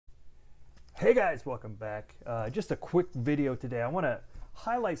Hey guys, welcome back. Just a quick video today. I want to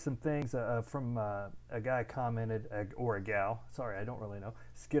highlight some things from a guy commented, or a gal, sorry, I don't really know,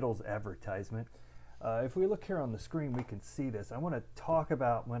 Skittles advertisement. If we look here on the screen, we can see this. I want to talk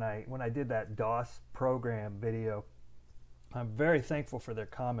about when I did that DOS program video. I'm very thankful for their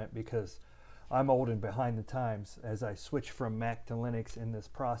comment because I'm old and behind the times as I switch from Mac to Linux in this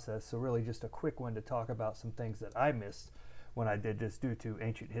process. So really just a quick one to talk about some things that I missed when I did this due to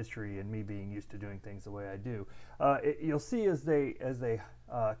ancient history and me being used to doing things the way I do. You'll see as they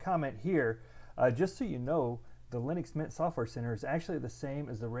comment here, just so you know, the Linux Mint Software Center is actually the same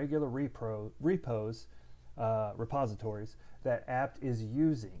as the regular repositories that apt is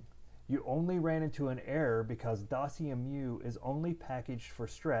using. You only ran into an error because DOSEMU is only packaged for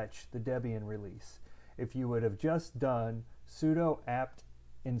Stretch, the Debian release. If you would have just done sudo apt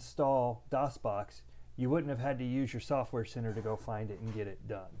install DOSBox, you wouldn't have had to use your software center to go find it and get it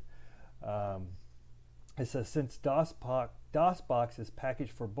done. It says, since DOSBox is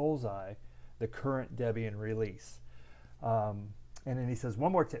packaged for Bullseye, the current Debian release. And then he says,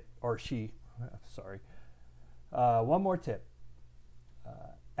 one more tip, or she, sorry. One more tip.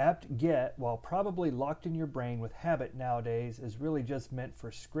 apt-get, while probably locked in your brain with habit nowadays, is really just meant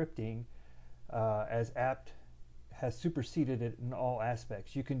for scripting, as apt has superseded it in all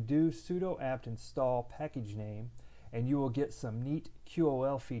aspects. You can do sudo apt install package name and you will get some neat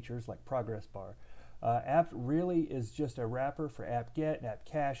QOL features like progress bar. Apt really is just a wrapper for apt-get and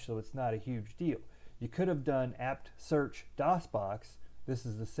apt-cache, so it's not a huge deal. You could have done apt search DOSBox. This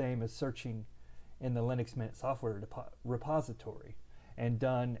is the same as searching in the Linux Mint software repository, and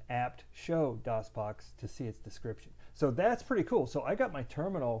done apt show DOSBox to see its description. So that's pretty cool. So I got my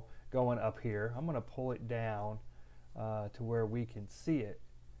terminal going up here. I'm going to pull it down to where we can see it,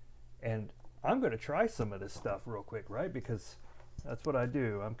 and I'm going to try some of this stuff real quick, right? Because that's what I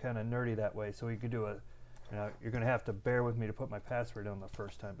do. I'm kind of nerdy that way. So we could do you're going to have to bear with me to put my password in the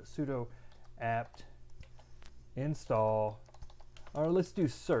first time, but sudo apt install, or let's do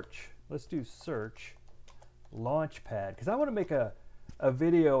search. Let's do search Launchpad, because I want to make a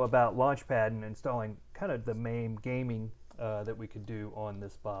video about Launchpad and installing kind of the main gaming that we could do on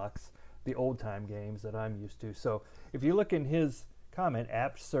this box, the old time games that I'm used to. So if you look in his comment,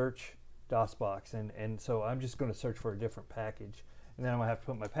 apt search DOSBox, and so I'm just going to search for a different package, and then I'm going to have to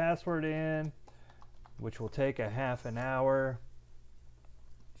put my password in, which will take a half an hour.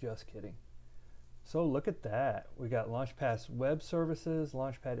 Just kidding. So look at that. We got Launchpad web services,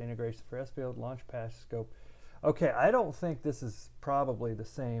 Launchpad integration for SBuild, Launchpad scope. Okay, I don't think this is probably the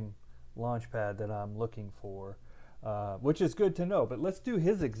same Launchpad that I'm looking for, which is good to know. But let's do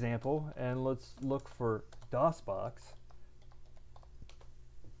his example and let's look for DOSBox.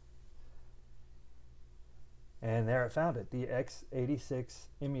 And there I found it, the x86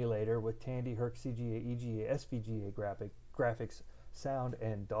 emulator with Tandy, Herc, CGA, EGA, SVGA graphics, sound,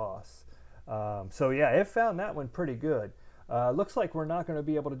 and DOS. So yeah, it found that one pretty good. Looks like we're not going to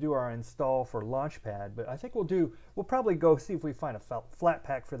be able to do our install for Launchpad, but I think we'll probably go see if we find a flat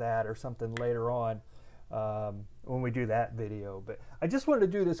pack for that or something later on when we do that video. But I just wanted to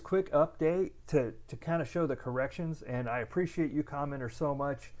do this quick update to kind of show the corrections, and I appreciate you commenters so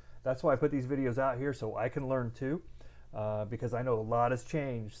much. That's why I put these videos out here, so I can learn too, because I know a lot has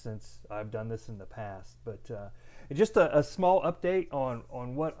changed since I've done this in the past. But just a small update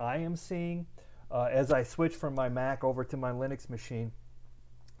on what I am seeing as I switch from my Mac over to my Linux machine.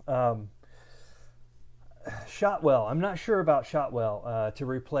 Shotwell, I'm not sure about Shotwell to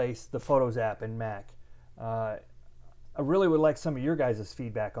replace the Photos app in Mac. I really would like some of your guys'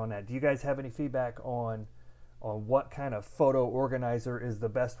 feedback on that. Do you guys have any feedback on what kind of photo organizer is the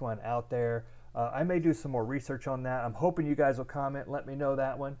best one out there? I may do some more research on that. I'm hoping you guys will comment, let me know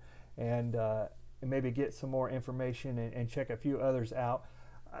that one, and maybe get some more information and check a few others out.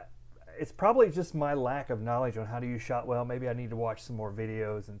 It's probably just my lack of knowledge on how to use Shotwell. Maybe I need to watch some more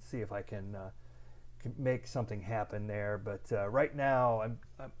videos and see if I can make something happen there. But right now,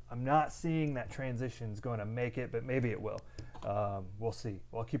 I'm not seeing that transition is going to make it, but maybe it will. We'll see.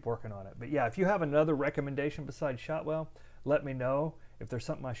 I'll keep working on it. But yeah, if you have another recommendation besides Shotwell, let me know if there's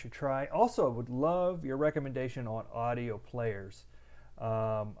something I should try. Also, I would love your recommendation on audio players.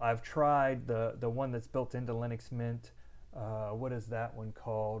 I've tried the one that's built into Linux Mint. What is that one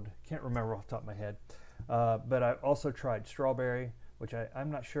called? Can't remember off the top of my head. But I've also tried Strawberry, which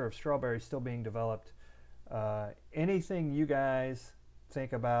I'm not sure if Strawberry is still being developed. Anything you guys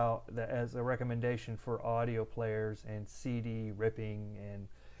think about as a recommendation for audio players and CD ripping and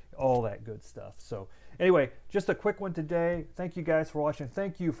all that good stuff. So anyway, just a quick one today. Thank you guys for watching.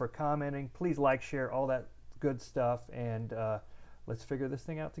 Thank you for commenting. Please like, share, all that good stuff, and let's figure this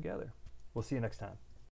thing out together. We'll see you next time.